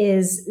tip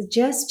is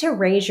just to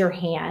raise your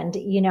hand.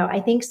 I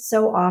think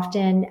so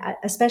often,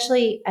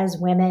 especially as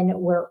women,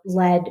 we're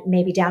led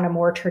maybe down a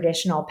more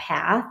traditional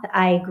path.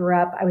 I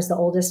was the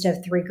oldest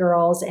of 3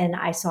 girls, and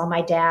I saw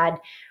my dad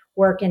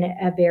work in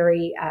a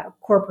very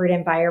corporate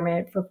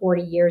environment for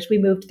 40 years. We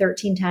moved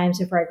 13 times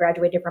before I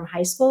graduated from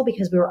high school,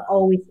 because he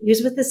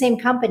was with the same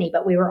company,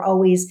 but we were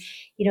always,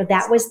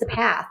 that was the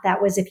path.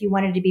 That was, if you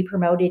wanted to be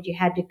promoted, you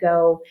had to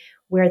go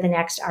where the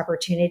next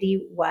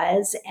opportunity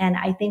was. And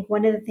I think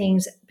one of the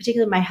things,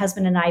 particularly my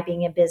husband and I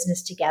being in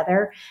business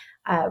together,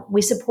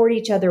 we support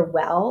each other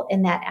well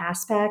in that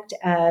aspect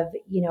of,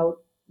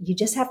 you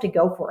just have to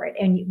go for it.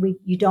 And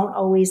you don't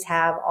always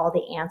have all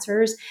the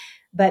answers,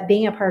 but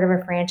being a part of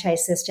a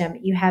franchise system,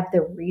 you have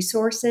the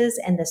resources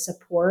and the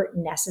support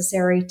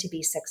necessary to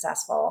be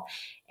successful.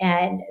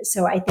 And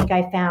so I think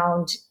I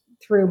found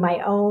through my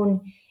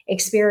own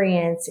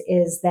experience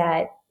is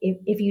that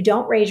if you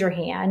don't raise your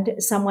hand,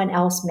 someone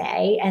else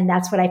may. And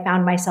that's what I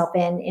found myself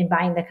in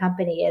buying the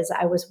company. Is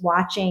I was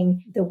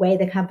watching the way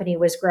the company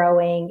was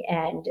growing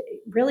and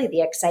really the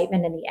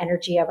excitement and the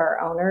energy of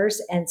our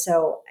owners. And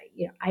so,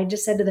 I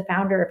just said to the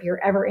founder, if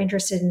you're ever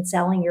interested in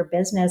selling your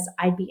business,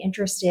 I'd be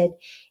interested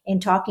in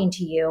talking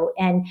to you.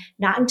 And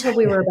not until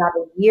we were about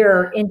a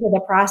year into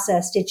the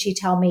process did she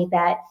tell me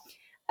that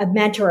a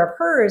mentor of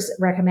hers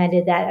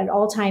recommended that at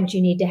all times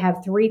you need to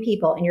have 3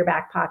 people in your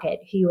back pocket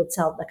who you would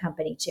sell the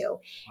company to.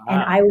 Wow.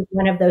 And I was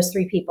one of those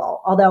 3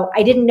 people, although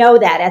I didn't know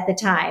that at the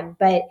time.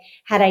 But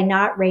had I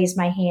not raised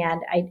my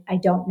hand, I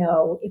don't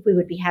know if we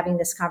would be having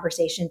this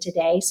conversation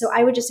today. So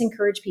I would just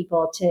encourage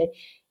people to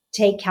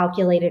take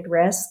calculated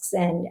risks,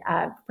 and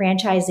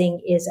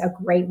franchising is a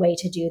great way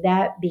to do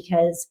that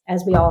because,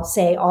 as we all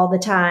say all the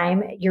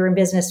time, you're in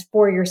business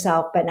for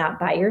yourself, but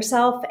not by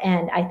yourself.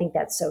 And I think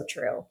that's so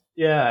true.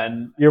 Yeah.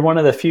 And you're one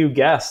of the few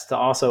guests to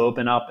also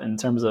open up in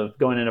terms of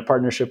going into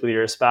partnership with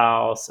your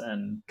spouse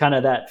and kind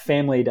of that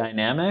family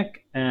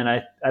dynamic. And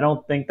I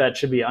don't think that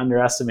should be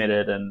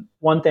underestimated. And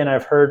one thing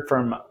I've heard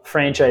from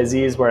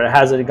franchisees where it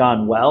hasn't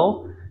gone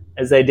well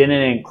is they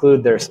didn't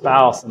include their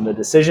spouse in the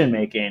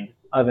decision-making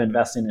of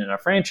investing in a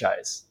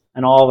franchise.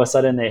 And all of a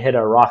sudden they hit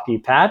a rocky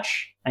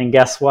patch. And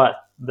guess what?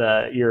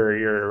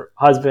 Your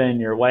husband,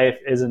 your wife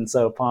isn't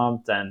so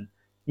pumped, and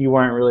you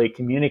weren't really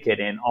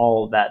communicating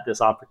all that this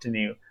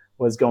opportunity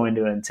was going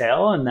to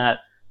entail, and that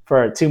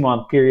for a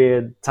 2-month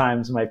period,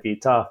 times might be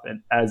tough.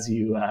 And as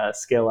you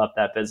scale up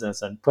that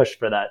business and push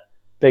for that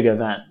big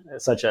event,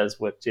 such as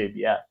with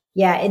JBF.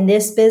 Yeah, in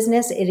this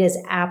business, it is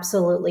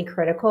absolutely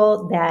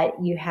critical that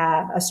you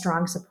have a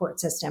strong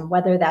support system,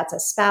 whether that's a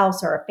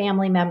spouse or a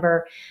family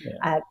member,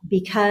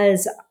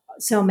 because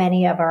so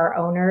many of our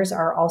owners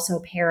are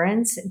also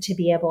parents, to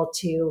be able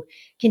to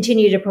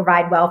continue to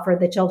provide well for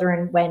the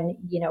children when,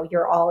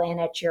 you're all in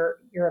at your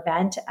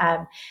event.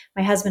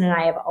 My husband and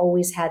I have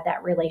always had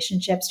that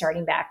relationship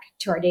starting back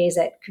to our days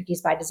at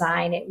Cookies by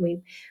Design.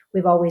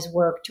 We've always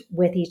worked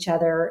with each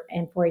other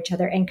and for each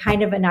other. And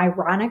kind of an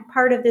ironic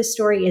part of this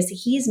story is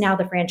he's now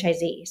the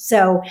franchisee.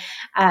 So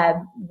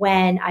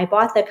when I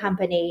bought the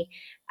company,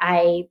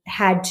 I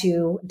had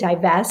to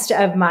divest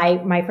of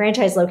my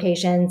franchise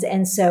locations.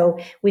 And so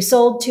we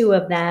sold 2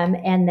 of them.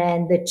 And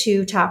then the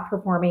 2 top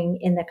performing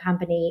in the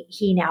company,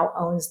 he now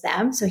owns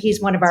them. So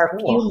he's one of our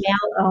few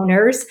male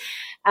owners.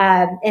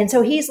 And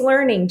so he's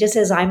learning, just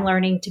as I'm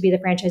learning to be the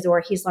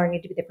franchisor, he's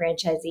learning to be the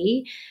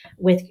franchisee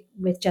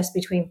with Just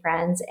Between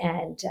Friends.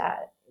 And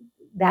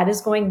that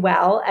is going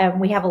well.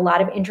 We have a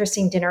lot of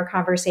interesting dinner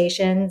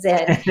conversations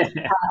and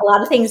a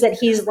lot of things that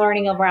he's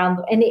learning around.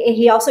 And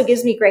he also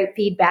gives me great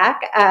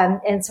feedback.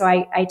 And so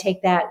I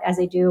take that, as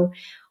I do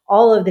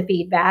all of the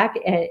feedback,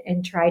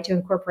 and try to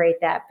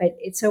incorporate that. But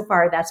so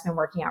far, that's been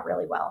working out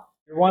really well.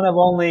 You're one of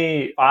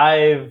only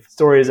 5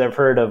 stories I've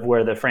heard of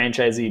where the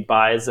franchisee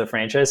buys the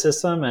franchise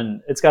system,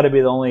 and it's got to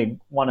be the only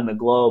one in the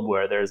globe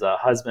where there's a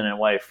husband and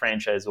wife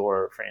franchisor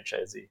or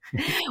franchisee.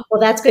 Well,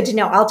 that's good to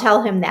know. I'll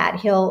tell him that.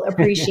 He'll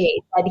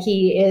appreciate that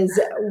he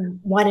is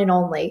one and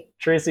only.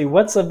 Tracy,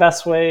 what's the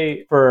best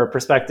way for a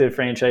prospective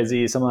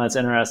franchisee, someone that's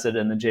interested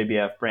in the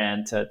JBF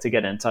brand, to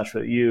get in touch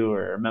with you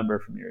or a member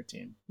from your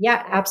team?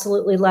 Yeah,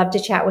 absolutely. Love to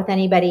chat with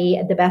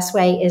anybody. The best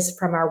way is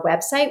from our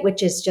website,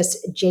 which is just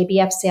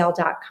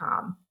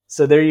jbfsale.com.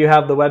 So there you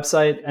have the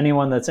website.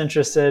 Anyone that's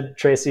interested.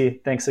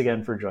 Tracy, thanks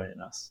again for joining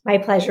us. My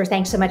pleasure.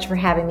 Thanks so much for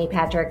having me,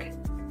 Patrick.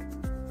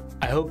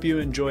 I hope you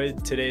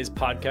enjoyed today's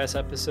podcast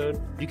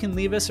episode. You can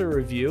leave us a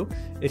review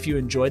if you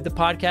enjoyed the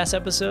podcast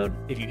episode.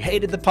 If you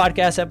hated the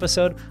podcast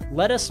episode,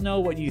 let us know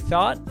what you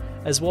thought,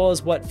 as well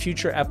as what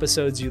future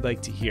episodes you'd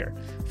like to hear.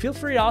 Feel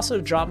free to also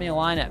drop me a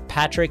line at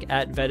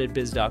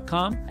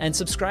patrick@vettedbiz.com, and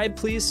subscribe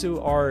please to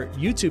our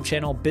YouTube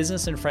channel,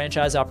 Business and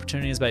Franchise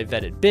Opportunities by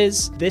Vetted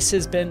Biz. This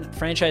has been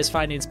Franchise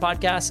Findings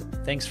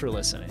Podcast. Thanks for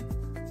listening.